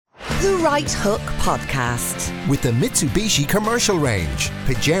The Right Hook Podcast. With the Mitsubishi Commercial Range.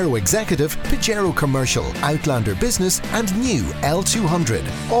 Pajero Executive, Pajero Commercial, Outlander Business and new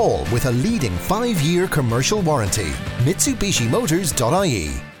L200. All with a leading 5-year commercial warranty.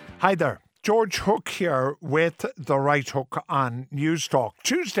 MitsubishiMotors.ie. Hi there. George Hook here with The Right Hook on News Talk,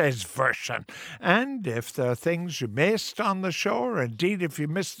 Tuesday's version. And if there are things you missed on the show, or indeed if you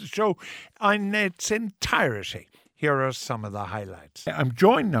missed the show in its entirety, here are some of the highlights. I'm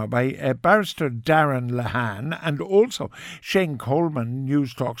joined now by Barrister Darren Lehane and also Shane Coleman,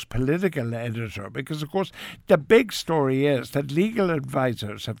 News Talk's political editor, because, of course, the big story is that legal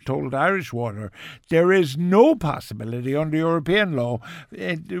advisors have told Irish Water there is no possibility under European law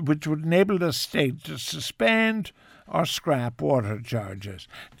which would enable the state to suspend or scrap water charges.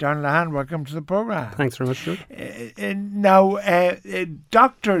 Darren Lehane, welcome to the programme. Thanks very much, Stuart. Now,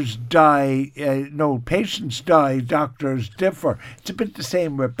 doctors die, patients die, doctors differ. It's a bit the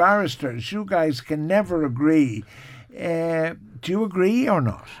same with barristers. You guys can never agree. Do you agree or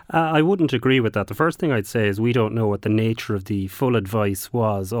not? I wouldn't agree with that. The first thing I'd say is we don't know what the nature of the full advice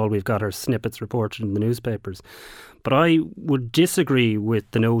was. All we've got are snippets reported in the newspapers. But I would disagree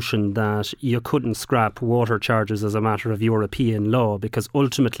with the notion that you couldn't scrap water charges as a matter of European law, because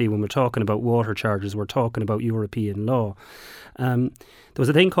ultimately when we're talking about water charges, we're talking about European law. There was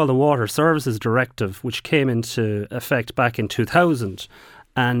a thing called the Water Services Directive, which came into effect back in 2000.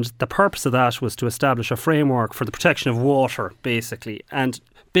 And the purpose of that was to establish a framework for the protection of water, basically. And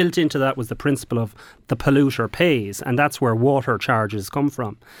built into that was the principle of the polluter pays. And that's where water charges come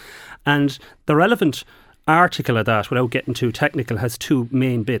from. And the relevant article of that, without getting too technical, has two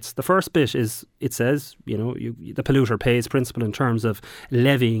main bits. The first bit is, it says, the polluter pays principle in terms of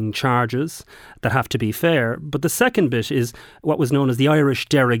levying charges that have to be fair. But the second bit is what was known as the Irish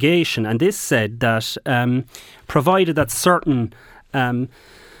derogation. And this said that provided that certain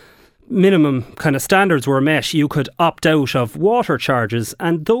minimum kind of standards were met, you could opt out of water charges,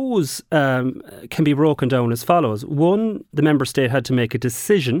 and those can be broken down as follows. One, the member state had to make a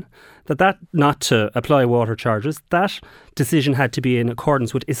decision that not to apply water charges. That decision had to be in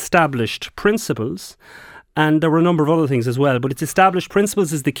accordance with established principles. And there were a number of other things as well, but it's established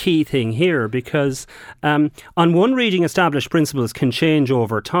principles is the key thing here, because on one reading, established principles can change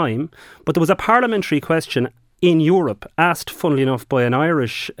over time. But there was a parliamentary question in Europe, asked, funnily enough, by an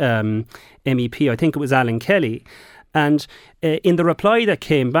Irish MEP, I think it was Ciara Kelly. And in the reply that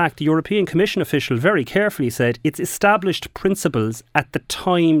came back, the European Commission official very carefully said it's established principles at the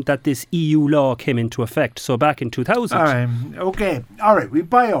time that this EU law came into effect, so back in 2000. Okay, all right, we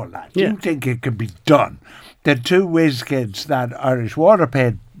buy all that. Yeah. You think it could be done? The two whiz kids that Irish Water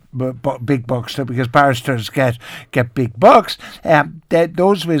paid big bucks to, because barristers get big bucks,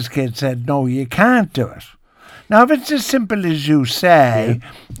 those whiz kids said, no, you can't do it. Now, if it's as simple as you say,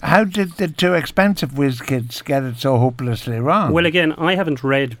 how did the two expensive whiz kids get it so hopelessly wrong? Well, again, I haven't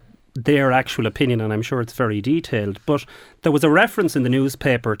read their actual opinion, and I'm sure it's very detailed, but there was a reference in the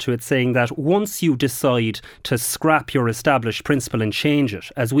newspaper to it saying that once you decide to scrap your established principle and change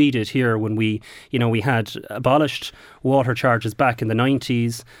it, as we did here when we had abolished water charges back in the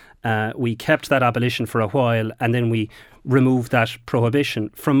 90s, we kept that abolition for a while, and then we remove that prohibition.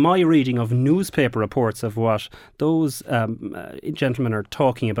 From my reading of newspaper reports of what those gentlemen are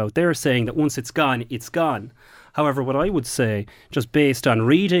talking about, they're saying that once it's gone, it's gone. However, what I would say, just based on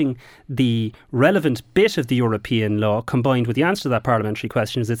reading the relevant bit of the European law combined with the answer to that parliamentary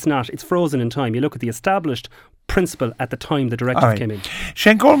question, is it's not. It's frozen in time. You look at the established principle at the time the directive came in.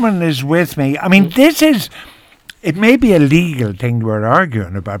 Shane Coleman is with me. I mean, it may be a legal thing we're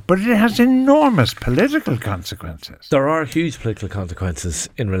arguing about, but it has enormous political consequences. There are huge political consequences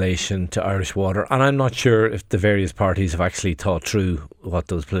in relation to Irish Water, and I'm not sure if the various parties have actually thought through what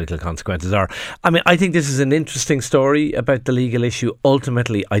those political consequences are. I mean, I think this is an interesting story about the legal issue.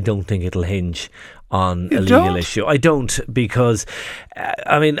 Ultimately, I don't think it'll hinge on a legal issue. I don't, because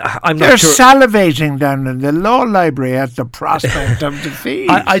I'm not sure. They're salivating down in the law library at the prospect of defeat.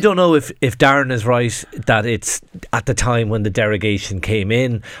 I don't know if Darren is right that it's at the time when the derogation came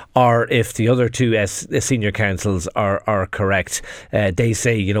in, or if the other two senior counsels are correct. They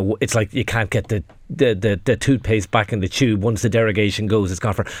say, it's like you can't get the toothpaste back in the tube. Once the derogation goes, it's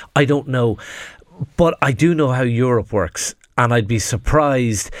gone for. I don't know, but I do know how Europe works. And I'd be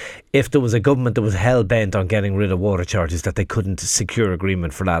surprised if there was a government that was hell-bent on getting rid of water charges that they couldn't secure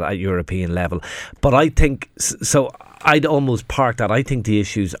agreement for that at European level. But I think, so I'd almost park that. I think the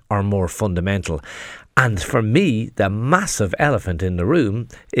issues are more fundamental. And for me, the massive elephant in the room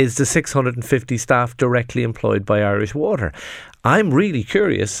is the 650 staff directly employed by Irish Water. I'm really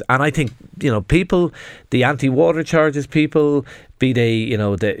curious, and I think, people, the anti-water charges people, be they,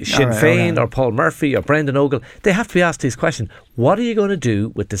 the Sinn Féin or Paul Murphy or Brendan Ogle, they have to be asked this question. What are you going to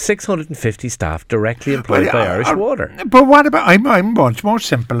do with the 650 staff directly employed by Irish Water? But what about, I'm much more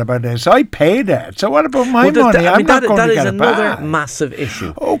simple about this. I paid it. So what about my money? I'm not going to get it back. That is another massive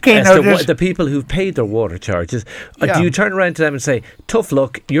issue. Okay, the people who've paid their water charges, do you turn around to them and say, tough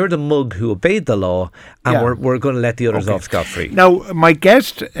luck, you're the mug who obeyed the law, and we're going to let the others off scot-free? Now, my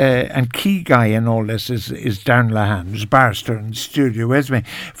guest and key guy in all this is Darren Lahan, who's a barrister in the studio with me.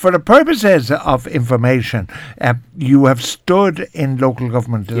 For the purposes of information, you have stood in local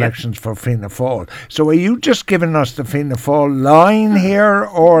government elections for Fianna Fáil. So are you just giving us the Fianna Fáil line here,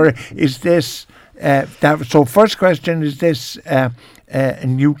 or is this... so first question, is this... a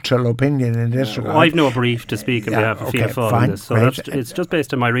neutral opinion in this regard? I've no brief to speak on behalf of Fianna Fáil on this, so it's just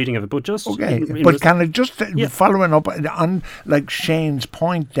based on my reading of it. But just can I just following up on like Shane's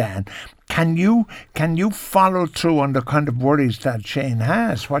point, then? Can you follow through on the kind of worries that Shane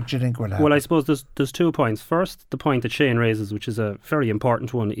has? What do you think will happen? Well, I suppose there's 2 points. First, the point that Shane raises, which is a very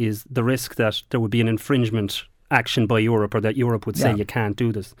important one, is the risk that there would be an infringement action by Europe, or that Europe would say you can't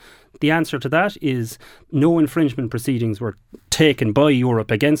do this. The answer to that is no infringement proceedings were taken by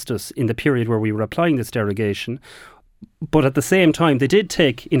Europe against us in the period where we were applying this derogation. But at the same time, they did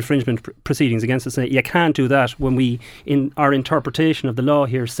take infringement proceedings against us, saying you can't do that, when we, in our interpretation of the law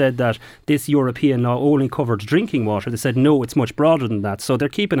here, said that this European law only covered drinking water. They said, no, it's much broader than that. So they're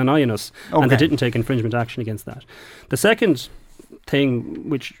keeping an eye on us, and they didn't take infringement action against that. The second thing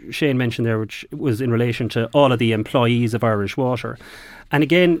which Shane mentioned there, which was in relation to all of the employees of Irish Water. And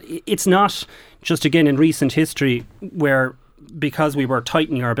again, it's not just, again, in recent history where, because we were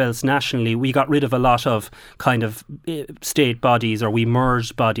tightening our belts nationally, we got rid of a lot of kind of state bodies, or we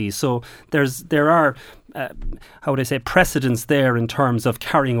merged bodies. So there are precedents there in terms of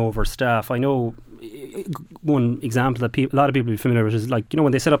carrying over staff. I know one example that a lot of people are familiar with is, like,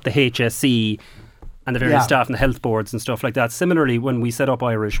 when they set up the HSE and the various staff and the health boards and stuff like that. Similarly, when we set up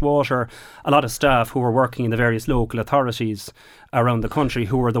Irish Water, a lot of staff who were working in the various local authorities around the country,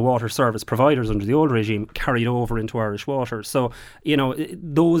 who were the water service providers under the old regime, carried over into Irish Water. So,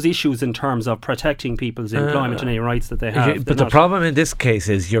 those issues in terms of protecting people's employment and any rights that they have. But the problem in this case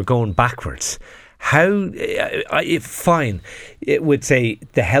is you're going backwards. How, fine, it would say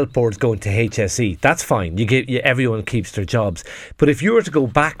the health board's going to HSE. That's fine. Everyone keeps their jobs. But if you were to go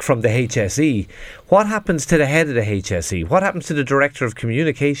back from the HSE, what happens to the head of the HSE? What happens to the director of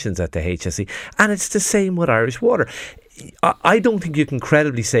communications at the HSE? And it's the same with Irish Water. I don't think you can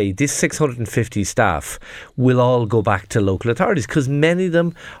credibly say this 650 staff will all go back to local authorities, because many of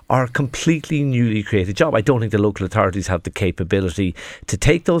them are completely newly created jobs. I don't think the local authorities have the capability to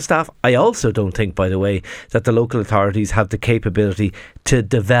take those staff. I also don't think, by the way, that the local authorities have the capability to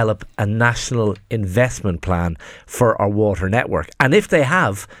develop a national investment plan for our water network. And if they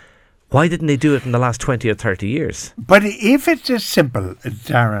have, why didn't they do it in the last 20 or 30 years? But if it's as simple,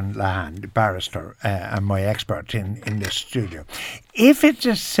 Darren Lahan, barrister and my expert in this studio, if it's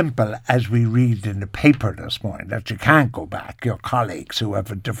as simple as we read in the paper this morning, that you can't go back, your colleagues who have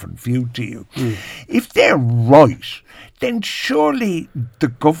a different view to you, if they're right, then surely the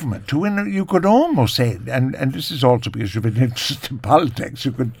government, who you could almost say, and this is also because you've been interested in politics,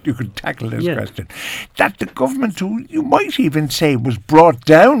 you could tackle this question, that the government, who you might even say was brought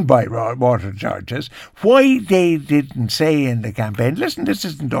down by water charges, why they didn't say in the campaign, listen, this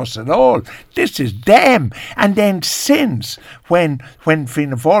isn't us at all, this is them. And then since, when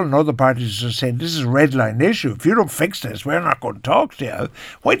Fianna Fáil and other parties are saying this is a red line issue, if you don't fix this, we're not going to talk to you,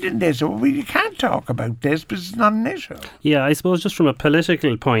 why didn't they say, well, you can't talk about this because it's not an issue? Yeah, I suppose just from a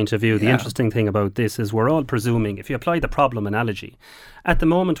political point of view, the interesting thing about this is we're all presuming, if you apply the problem analogy, at the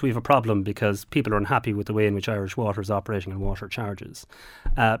moment we have a problem because people are unhappy with the way in which Irish Water is operating and water charges.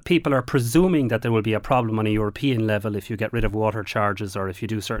 People are presuming that there will be a problem on a European level if you get rid of water charges or if you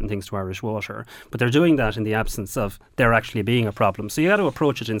do certain things to Irish Water. But they're doing that in the absence of there actually being a problem. So you got to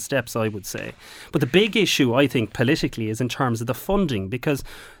approach it in steps, I would say. But the big issue, I think, politically is in terms of the funding, because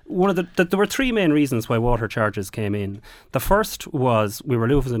there were three main reasons why water charges came in. The first was we were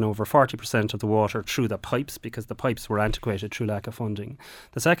losing over 40% of the water through the pipes because the pipes were antiquated through lack of funding.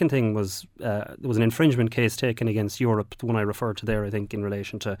 The second thing was there was an infringement case taken against Europe, the one I referred to there, I think, in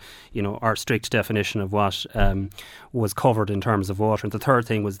relation to our strict definition of what was covered in terms of water. And the third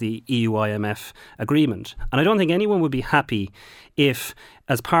thing was the EU-IMF agreement. And I don't think anyone would be happy if,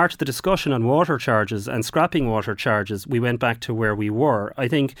 as part of the discussion on water charges and scrapping water charges, we went back to where we were. I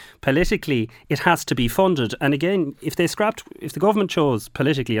think politically it has to be funded. And again, if the government chose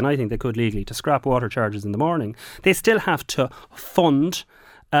politically, and I think they could legally, to scrap water charges in the morning, they still have to fund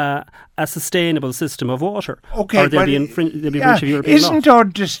a sustainable system of water. Okay, or they'll be breach of European law. Isn't our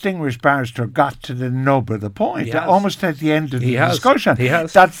distinguished barrister got to the nub of the point, almost at the end of the discussion,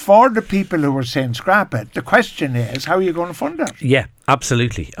 that for the people who are saying scrap it, the question is, how are you going to fund it? Yeah,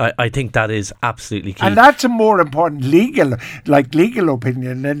 absolutely. I think that is absolutely key. And that's a more important legal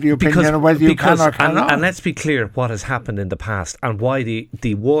opinion than the opinion of whether you can or cannot. And let's be clear what has happened in the past and why the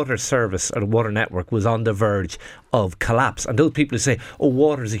water service or the water network was on the verge of collapse. And those people who say, oh,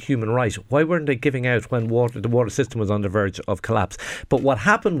 water is a human right, why weren't they giving out when the water system was on the verge of collapse? But what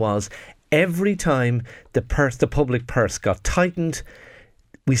happened was, every time the public purse got tightened,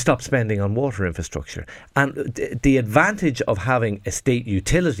 we stopped spending on water infrastructure. And the advantage of having a state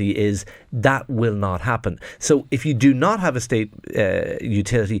utility is that will not happen. So if you do not have a state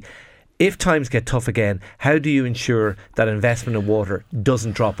utility, if times get tough again, how do you ensure that investment in water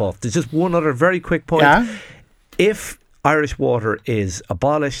doesn't drop off? There's just one other very quick point. Yeah. If Irish Water is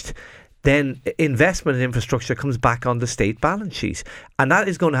abolished, then investment in infrastructure comes back on the state balance sheet. And that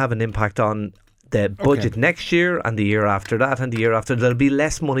is going to have an impact on the budget next year and the year after that and the year after. There'll be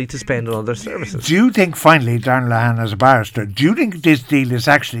less money to spend on other services. Do you think, finally, Darren Lehane, as a barrister, do you think this deal is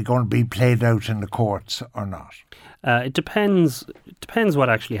actually going to be played out in the courts or not? It depends what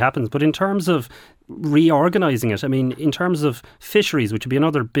actually happens. But in terms of reorganising it, I mean, in terms of fisheries, which would be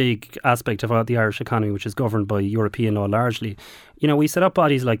another big aspect of the Irish economy, which is governed by European law largely, we set up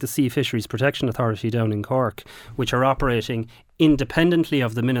bodies like the Sea Fisheries Protection Authority down in Cork, which are operating independently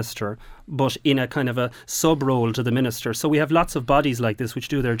of the minister, but in a kind of a sub-role to the minister. So we have lots of bodies like this which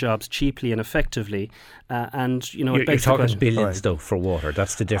do their jobs cheaply and effectively. You're talking billions, though, for water.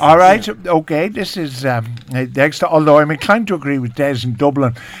 That's the difference. All right, okay. This is next. Although I'm inclined to agree with Des in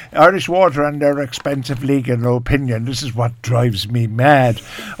Dublin, Irish Water and their expensive legal opinion. This is what drives me mad.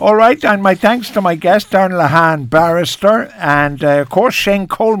 All right, and my thanks to my guest, Darren Lehane, barrister, and of course Shane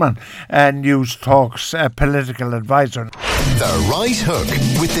Coleman, News Talk's political advisor. The Right Hook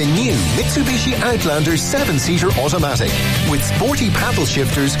with the new Mitsubishi Outlander 7-seater automatic with sporty paddle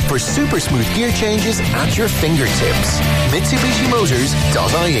shifters for super smooth gear changes at your fingertips.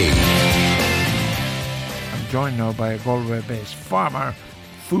 MitsubishiMotors.ie. I'm joined now by a Galway-based farmer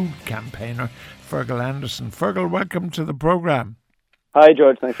food campaigner, Fergal Anderson. Fergal, welcome to the programme. Hi,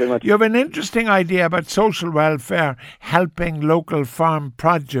 George. Thanks very much. You have an interesting idea about social welfare, helping local farm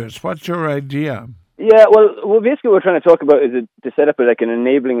produce. What's your idea? Yeah, well, basically what we're trying to talk about is to set up an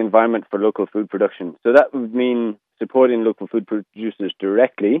enabling environment for local food production. So that would mean supporting local food producers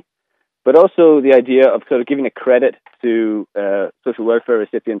directly, but also the idea of sort of giving a credit to social welfare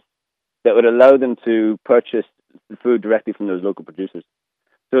recipients that would allow them to purchase the food directly from those local producers.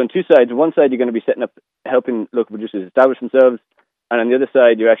 So on two sides, one side you're going to be setting up, helping local producers establish themselves, and on the other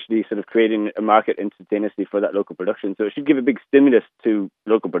side you're actually sort of creating a market instantaneously for that local production. So it should give a big stimulus to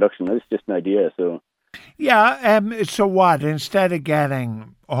local production. That's just an idea. So. Yeah, so what? Instead of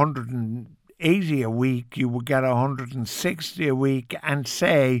getting 180 a week, you would get 160 a week and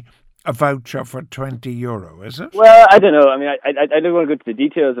say a voucher for €20, is it? Well, I don't know. I mean, I don't want to go into the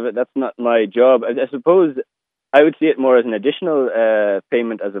details of it. That's not my job. I suppose I would see it more as an additional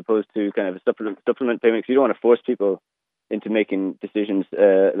payment as opposed to kind of a supplement payment, because you don't want to force people into making decisions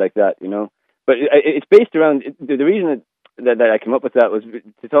like that, But it's based around, the reason that I came up with that was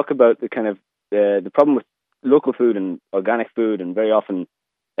to talk about the kind of the problem with local food and organic food, and very often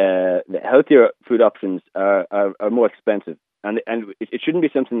the healthier food options are more expensive, and it shouldn't be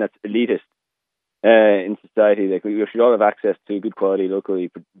something that's elitist in society. Like, we should all have access to good quality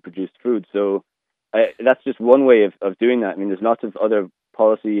locally produced food. So that's just one way of doing that. I mean, there's lots of other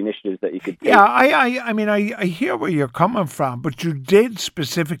policy initiatives that you could take. Yeah, I mean, I hear where you're coming from, but you did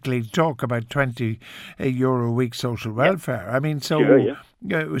specifically talk about €20 a week social welfare. I mean, so sure,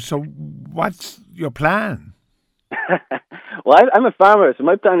 yeah. So what's your plan? Well, I'm a farmer, so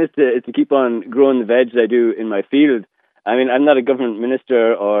my plan is to keep on growing the veg I do in my field. I mean, I'm not a government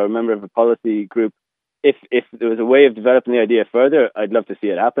minister or a member of a policy group. If there was a way of developing the idea further, I'd love to see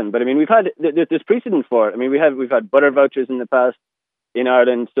it happen. But I mean, there's precedent for it. I mean, we've had butter vouchers in the past in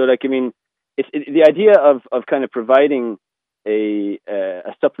Ireland. So, like, I mean, the idea of kind of providing a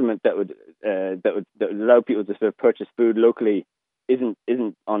supplement that would allow people to sort of purchase food locally isn't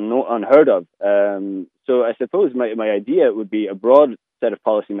unheard of. So I suppose my idea would be a broad set of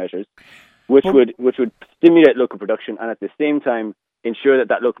policy measures, which would stimulate local production, and at the same time ensure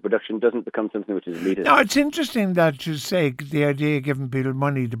that local production doesn't become something which is elitist. Now, it's interesting that you say the idea of giving people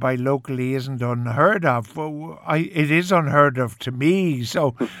money to buy locally isn't unheard of. Well, it is unheard of to me.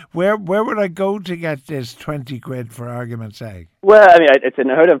 So where would I go to get this 20 quid, for argument's sake? Well, I mean, it's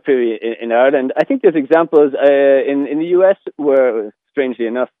an unheard of period in Ireland. I think there's examples in the US where strangely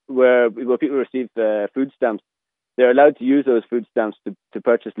enough, where people receive food stamps, they're allowed to use those food stamps to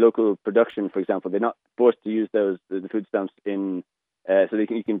purchase local production, for example. They're not forced to use the food stamps in, so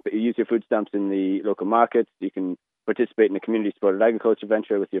you can use your food stamps in the local markets. You can participate in a community-supported agriculture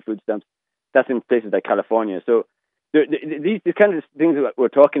venture with your food stamps. That's in places like California. So these kind of things that we're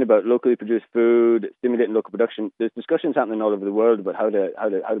talking about, locally produced food, stimulating local production, there's discussions happening all over the world about how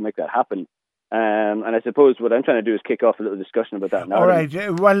to make that happen. And I suppose what I'm trying to do is kick off a little discussion about that now. All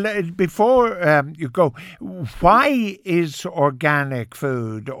right. Well, before you go, why is organic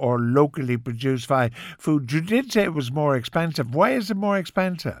food or locally produced food? You did say it was more expensive. Why is it more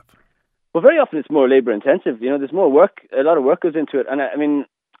expensive? Well, very often it's more labour intensive. There's more work. A lot of work goes into it, and I mean,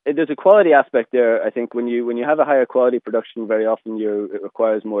 there's a quality aspect there. I think when you have a higher quality production, very often it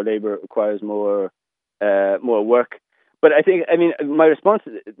requires more labour, it requires more work. But my response,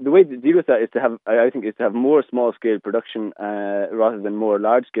 the way to deal with that is to have more small scale production rather than more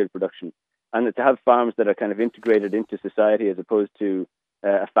large scale production, and to have farms that are kind of integrated into society as opposed to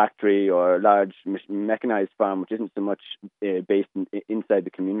a factory or a large mechanized farm, which isn't so much based inside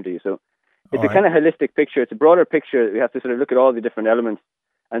the community. So it's a kind of holistic picture. It's a broader picture. We have to sort of look at all the different elements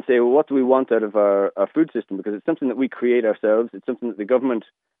and say, well, what do we want out of our food system? Because it's something that we create ourselves. It's something that the government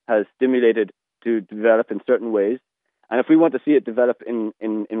has stimulated to develop in certain ways. And if we want to see it develop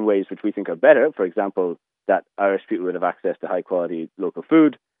in ways which we think are better, for example, that Irish people would have access to high quality local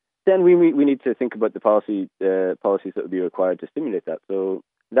food, then we need to think about the policies that would be required to stimulate that. So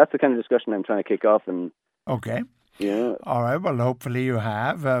that's the kind of discussion I'm trying to kick off. And okay. Yeah. All right. Well, hopefully you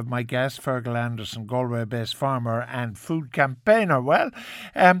have. My guest, Fergal Anderson, Galway-based farmer and food campaigner. Well,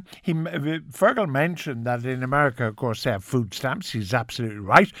 Fergal mentioned that in America, of course, they have food stamps. He's absolutely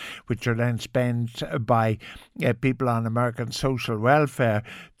right, which are then spent by people on American social welfare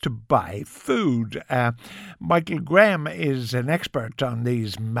to buy food. Michael Graham is an expert on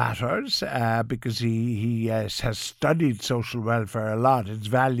these matters because he has studied social welfare a lot, its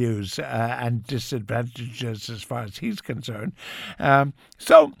values and disadvantages as far as he's concerned.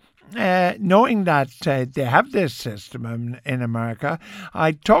 So knowing that they have this system in America,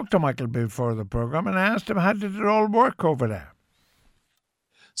 I talked to Michael before the programme and I asked him, how did it all work over there?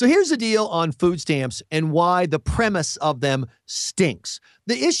 So here's the deal on food stamps and why the premise of them stinks.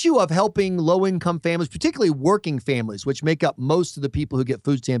 The issue of helping low-income families, particularly working families, which make up most of the people who get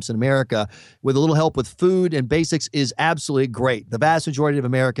food stamps in America, with a little help with food and basics is absolutely great. The vast majority of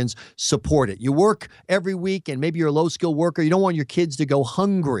Americans support it. You work every week and maybe you're a low-skilled worker. You don't want your kids to go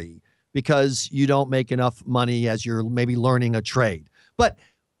hungry because you don't make enough money as you're maybe learning a trade. But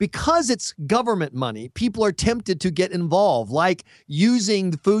because it's government money, people are tempted to get involved, like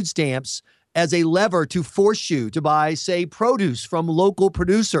using the food stamps as a lever to force you to buy, say, produce from local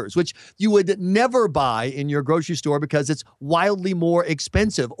producers, which you would never buy in your grocery store because it's wildly more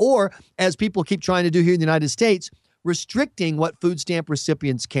expensive. Or, as people keep trying to do here in the United States, restricting what food stamp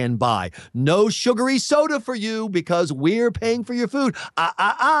recipients can buy. No sugary soda for you because we're paying for your food.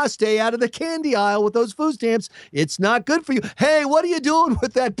 Stay out of the candy aisle with those food stamps. It's not good for you. Hey, what are you doing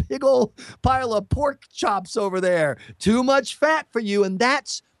with that big old pile of pork chops over there? Too much fat for you. And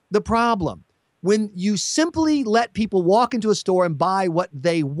that's the problem. When you simply let people walk into a store and buy what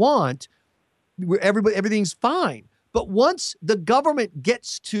they want, everything's fine. But once the government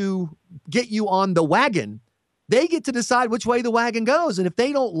gets to get you on the wagon, they get to decide which way the wagon goes. And if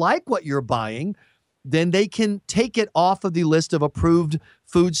they don't like what you're buying, then they can take it off of the list of approved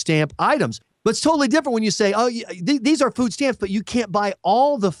food stamp items. But it's totally different when you say, oh, these are food stamps, but you can't buy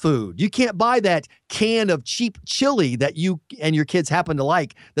all the food. You can't buy that can of cheap chili that you and your kids happen to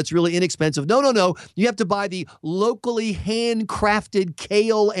like that's really inexpensive. No. You have to buy the locally handcrafted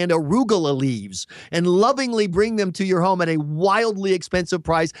kale and arugula leaves and lovingly bring them to your home at a wildly expensive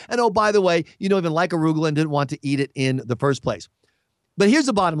price. And oh, by the way, you don't even like arugula and didn't want to eat it in the first place. But here's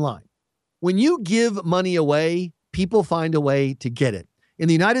the bottom line. When you give money away, people find a way to get it. In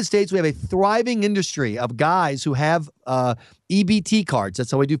the United States, we have a thriving industry of guys who have EBT cards.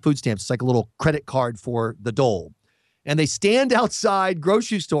 That's how we do food stamps. It's like a little credit card for the dole. And they stand outside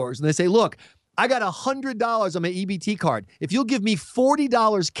grocery stores and they say, look, I got $100 on my EBT card. If you'll give me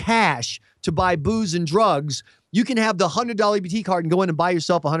 $40 cash to buy booze and drugs, you can have the $100 EBT card and go in and buy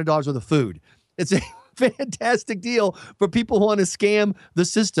yourself $100 worth of food. It's a fantastic deal for people who want to scam the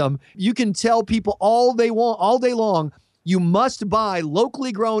system. You can tell people all they want, all day long, you must buy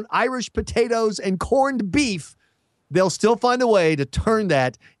locally grown Irish potatoes and corned beef. They'll still find a way to turn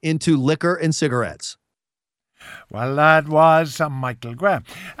that into liquor and cigarettes. Well, that was Michael Graham.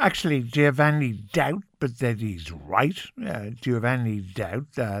 Actually, do you have any doubt but that he's right? Do you have any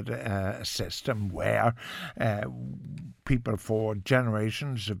doubt that a system where people for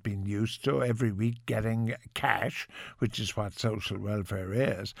generations have been used to every week getting cash, which is what social welfare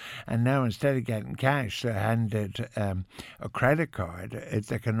is. And now instead of getting cash, they're handed a credit card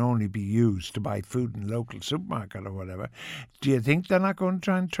that can only be used to buy food in a local supermarket or whatever. Do you think they're not going to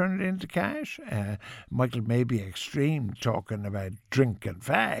try and turn it into cash? Michael may be extreme talking about drink and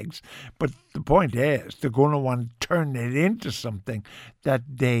fags, but the point is they're going to want to turn it into something that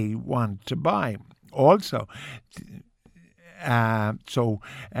they want to buy. Also,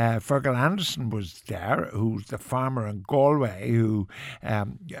 Fergal Anderson was there, who's the farmer in Galway who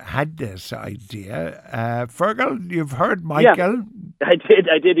had this idea. Fergal, you've heard Michael? Yeah,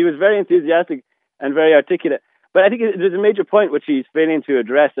 I did. He was very enthusiastic and very articulate. But I think there's a major point which he's failing to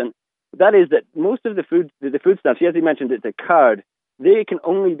address, and that is that most of the food stamps, as he mentioned, it's a card, they can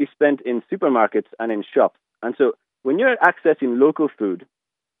only be spent in supermarkets and in shops. And so when you're accessing local food,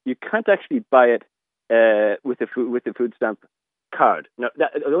 you can't actually buy it with the food stamp card. Now,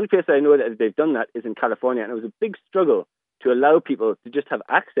 the only place I know that they've done that is in California, and it was a big struggle to allow people to just have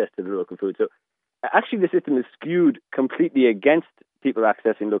access to the local food. So actually the system is skewed completely against people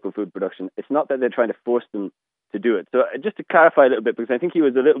accessing local food production. It's not that they're trying to force them to do it. So just to clarify a little bit, because I think he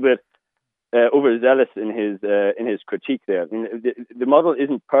was a little bit overzealous in his critique there. I mean, the model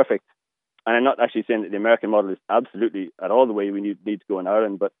isn't perfect, and I'm not actually saying that the American model is absolutely at all the way we need to go in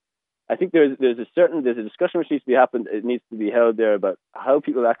Ireland, but I think there's a discussion which needs to be happened. It needs to be held there about how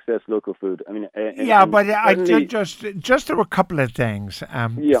people access local food. I mean, just there were a couple of things.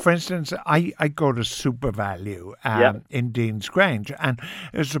 For instance, I go to Super Value in Dean's Grange, and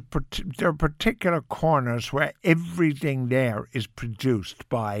there are particular corners where everything there is produced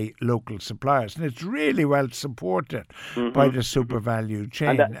by local suppliers, and it's really well supported by the Super Value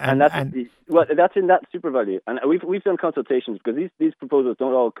chain. That's in that Super Value, and we've done consultations because these proposals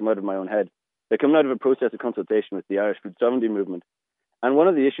don't all come out of my own head. They come out of a process of consultation with the Irish Food Sovereignty Movement. And one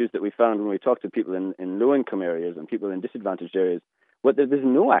of the issues that we found when we talked to people in low-income areas and people in disadvantaged areas, there's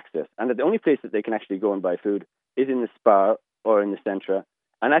no access, and that the only place that they can actually go and buy food is in the Spar or in the Centra.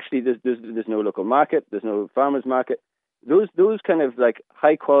 And actually, there's no local market, there's no farmers market. Those kind of like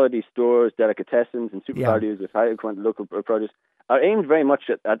high-quality stores, delicatessens, and Super Values with high-quality local produce are aimed very much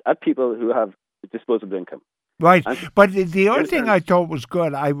at people who have disposable income. Right, but the other thing I thought was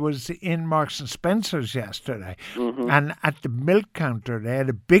good, I was in Marks and Spencer's yesterday, and at the milk counter they had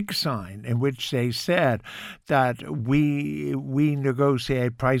a big sign in which they said that we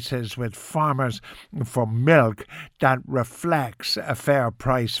negotiate prices with farmers for milk that reflects a fair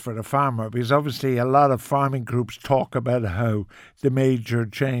price for the farmer, because obviously a lot of farming groups talk about how the major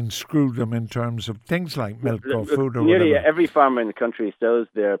chains screw them in terms of things like milk or food or nearly whatever. Every farmer in the country sells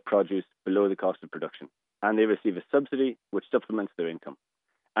their produce below the cost of production, and they receive a subsidy which supplements their income.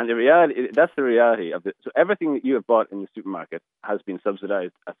 And that's the reality of it. So everything that you have bought in the supermarket has been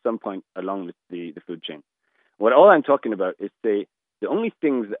subsidized at some point along the food chain. All I'm talking about is the only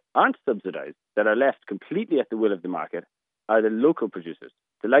things that aren't subsidized, that are left completely at the will of the market, are the local producers,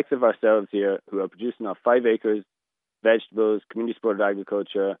 the likes of ourselves here, who are producing off 5 acres, vegetables, community supported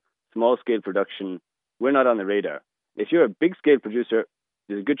agriculture, small scale production. We're not on the radar. If you're a big scale producer,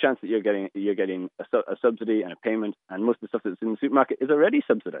 there's a good chance that you're getting a subsidy and a payment, and most of the stuff that's in the supermarket is already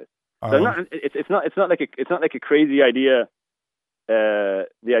subsidized. So it's not like a crazy idea.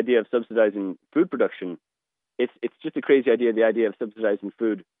 The idea of subsidizing food production, it's just a crazy idea. The idea of subsidizing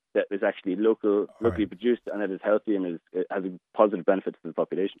food that is actually locally produced and that is healthy and has a positive benefit to the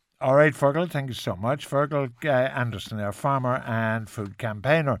population. All right, Fergal, thank you so much. Fergal Anderson, our farmer and food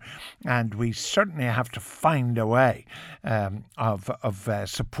campaigner, and we certainly have to find a way of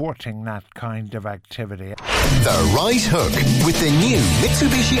supporting that kind of activity. The Right Hook with the new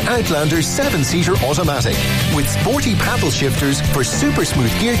Mitsubishi Outlander 7-seater automatic with sporty paddle shifters for super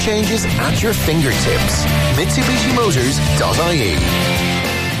smooth gear changes at your fingertips. MitsubishiMotors.ie.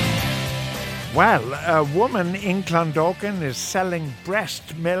 Well, a woman in Clondalkin is selling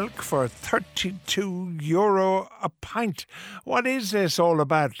breast milk for €32 a pint. What is this all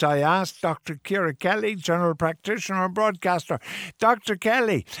about? I asked Dr. Ciara Kelly, general practitioner and broadcaster. Dr.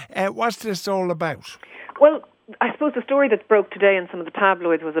 Kelly, what's this all about? Well, I suppose the story that broke today in some of the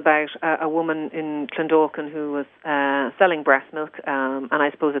tabloids was about a woman in Clondalkin who was selling breast milk, and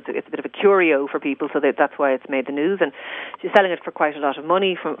I suppose it's a bit of a curio for people, so that's why it's made the news. And she's selling it for quite a lot of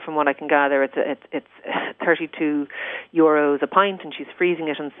money, from what I can gather. It's €32 a pint, and she's freezing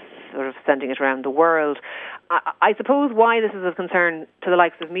it and sort of sending it around the world. I suppose why this is of concern to the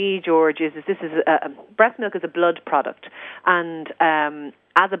likes of me, George, is breast milk is a blood product, and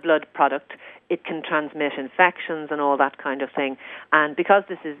as a blood product, it can transmit infections and all that kind of thing. And because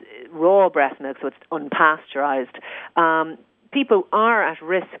this is raw breast milk, so it's unpasteurized, people are at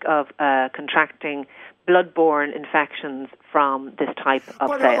risk of contracting blood-borne infections from this type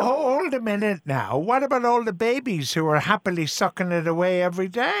of sale. Hold a minute now. What about all the babies who are happily sucking it away every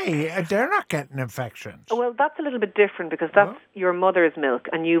day? They're not getting infections. Well, that's a little bit different because that's your mother's milk,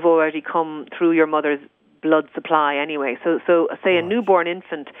 and you've already come through your mother's blood supply anyway. So say a newborn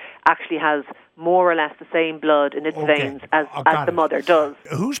infant actually has more or less the same blood in its veins as the mother does.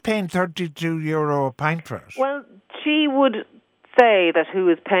 Who's paying €32 a pint for it? Well, she would say that who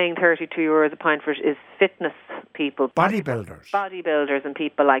is paying €32 a pint for it is fitness people. Bodybuilders and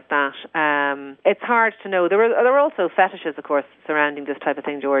people like that. It's hard to know. There are also fetishes, of course, surrounding this type of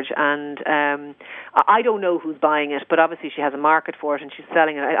thing, George, and I don't know who's buying it, but obviously she has a market for it and she's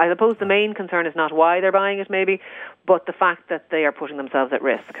selling it. I suppose the main concern is not why they're buying it, maybe, but the fact that they are putting themselves at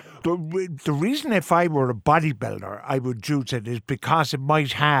risk. The reason if I were a bodybuilder I would use it is because it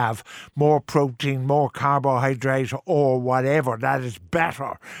might have more protein, more carbohydrate or whatever that is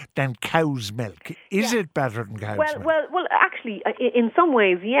better than cow's milk. Is it better than cow's milk? Well, actually, in some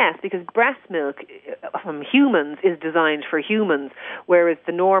ways, yes, because breast milk from humans is designed for humans, whereas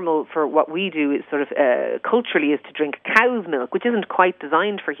the normal for what we do is sort of culturally is to drink cow's milk, which isn't quite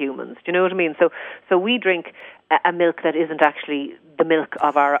designed for humans. Do you know what I mean? So we drink a milk that isn't actually the milk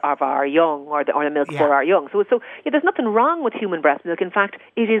of our young or the milk for our young. So there's nothing wrong with human breast milk. In fact,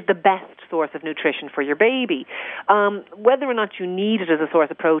 it is the best source of nutrition for your baby. Whether or not you need it as a source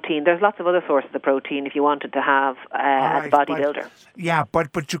of protein, there's lots of other sources of protein if you wanted to have as a bodybuilder.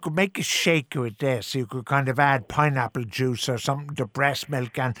 But you could make a shake with this. You could kind of add pineapple juice or something to breast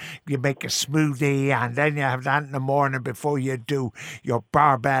milk and you make a smoothie and then you have that in the morning before you do your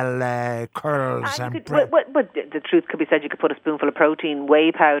barbell curls. But the truth could be said, you could put a spoonful of protein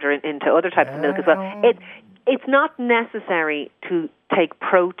whey powder into other types of milk as well. It's not necessary to take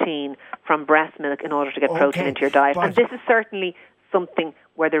protein from breast milk in order to get protein into your diet. And this is certainly something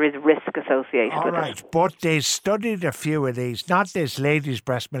where there is risk associated with it. But they studied a few of these, not this lady's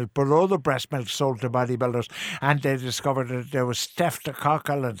breast milk, but other breast milk sold to bodybuilders, and they discovered that there was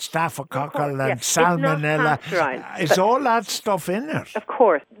streptococcal and staphylococcal and salmonella. Is all that stuff in it? Of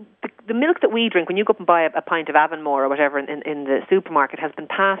course. The milk that we drink, when you go up and buy a pint of Avonmore or whatever in the supermarket, has been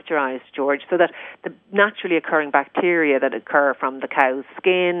pasteurised, George, so that the naturally occurring bacteria that occur from the cow's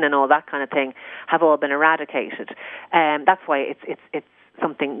skin and all that kind of thing have all been eradicated. That's why it's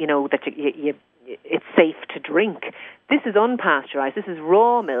something, that it's safe to drink. This is unpasteurized. This is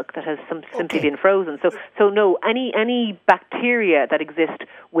raw milk that has simply been frozen. So no, any bacteria that exist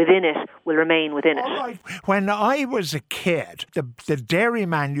within it will remain within it. Right. When I was a kid, the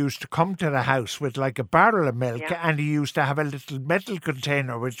dairyman used to come to the house with like a barrel of milk, and he used to have a little metal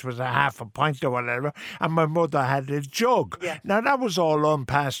container which was a half a pint or whatever, and my mother had a jug. Yeah. Now that was all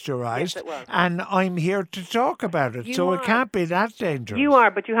unpasteurized, yes, it was. And I'm here to talk about it, it can't be that dangerous. You are,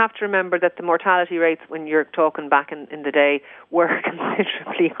 but you have to remember that the mortality rates when you're talking back in the day were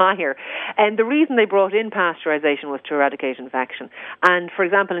considerably higher. And the reason they brought in pasteurization was to eradicate infection. And for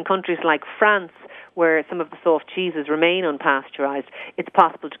example, in countries like France, where some of the soft cheeses remain unpasteurized, it's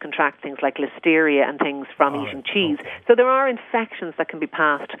possible to contract things like listeria and things from eating cheese. So there are infections that can be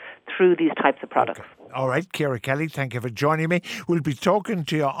passed through these types of products. Okay. All right, Ciara Kelly, thank you for joining me. We'll be talking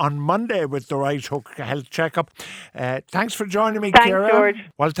to you on Monday with the Right Hook Health Checkup. Thanks for joining me, Ciara. Thanks, George.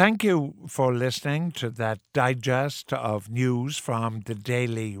 Well, thank you for listening to that digest of news from the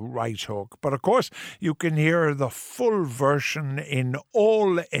Daily Right Hook. But of course, you can hear the full version in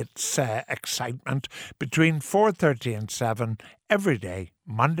all its excitement between 4:30 and 7 every day,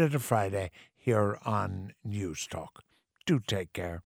 Monday to Friday, here on News Talk. Do take care.